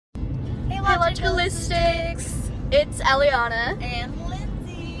Logicalistics. It's Eliana and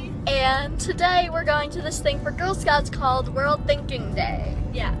Lynsey. And today we're going to this thing for Girl Scouts called World Thinking Day.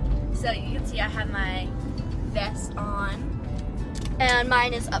 Yeah, so you can see I have my vest on. And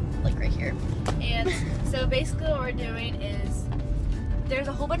mine is up, like right here. And so basically what we're doing is there's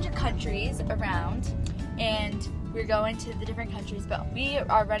a whole bunch of countries around and we're going to the different countries, but we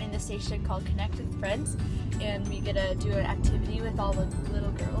are running the station called Connect with Friends and we get to do an activity with all the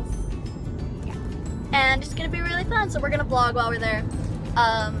little girls. Yeah. And it's gonna be really fun, so we're gonna vlog while we're there.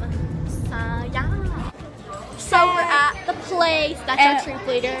 Yeah. So we're at the place, that's our troop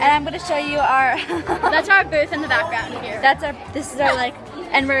leader. And I'm gonna show you our that's our booth in the background here. This is our like,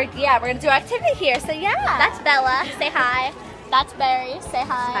 and we're gonna do activity here, so yeah. That's Bella, say hi. That's Barry, say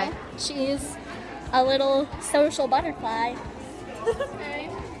hi. Hi. She's a little social butterfly.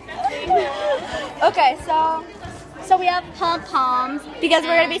 Okay, so we have pom-poms. Because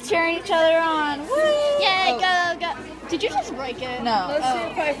we're gonna be cheering each other on. Woo! Yay, go, go. Did you just break it? No. Let's see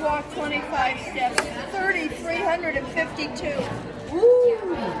if I've walked 25 steps. 3,352. Woo!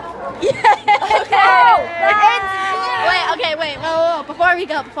 Yeah. Okay. Wait. Whoa. Before we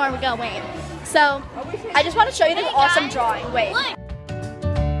go, wait. So, I just want to show you this awesome drawing. Wait. Look.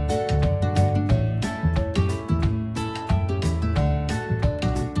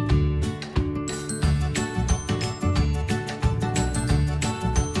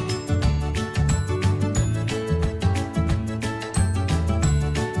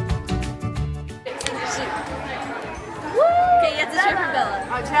 Okay, you have to cheer for Bella.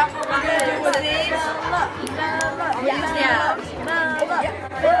 Is that what we're going to do with these? Yeah.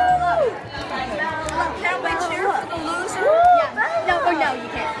 Can we cheer for the loser? No, you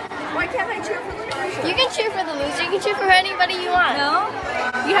can't. Why can't I cheer for the loser? You can cheer for the loser. You can cheer for anybody you want. No?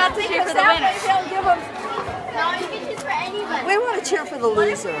 You have to cheer for the That winner. way they'll give them. No, you can choose for anybody. We want to cheer for the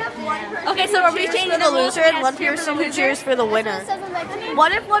loser. Okay, so are we changing the loser and one person who cheers for the winner?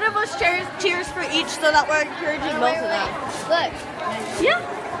 What if one of us cheers for each so that we're encouraging both of them? Look. Yeah.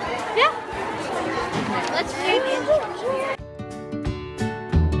 Let's read the instructions.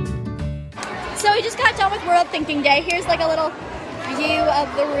 So we just got done with World Thinking Day. Here's like a little view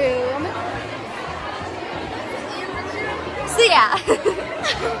of the room. So yeah.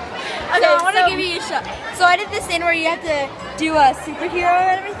 Okay, I want to give you a shot. So I did this thing where you have to do a superhero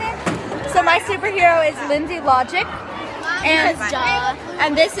and everything. So my superhero is Lynsey Logic.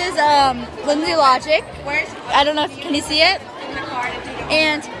 And this is Lynsey Logic. I don't know if can you see it?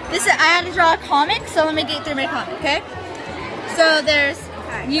 And this is, I had to draw a comic, so let me get through my comic, okay? So there's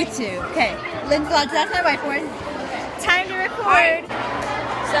YouTube. Okay. Lynsey Logic, that's my whiteboard. Time to record.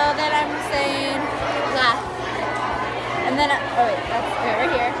 So then I'm saying laugh. And then oh wait, that's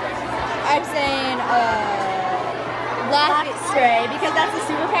right here. I'm saying laugh spray because that's a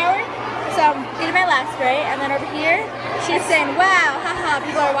superpower. So I'm getting my laugh spray, and then over here she's saying, "Wow, haha!"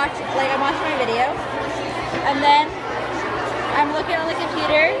 People are watching, like I'm watching my video, and then I'm looking on the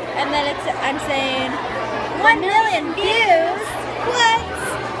computer, and then I'm saying 1 million views. What?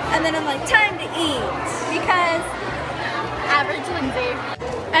 And then I'm like, time to eat because Average Lynsey.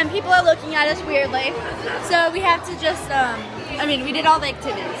 and people are looking at us weirdly. So we have to just I mean, we did all the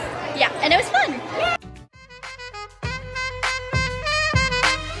activities. Yeah, and it was fun. Yeah.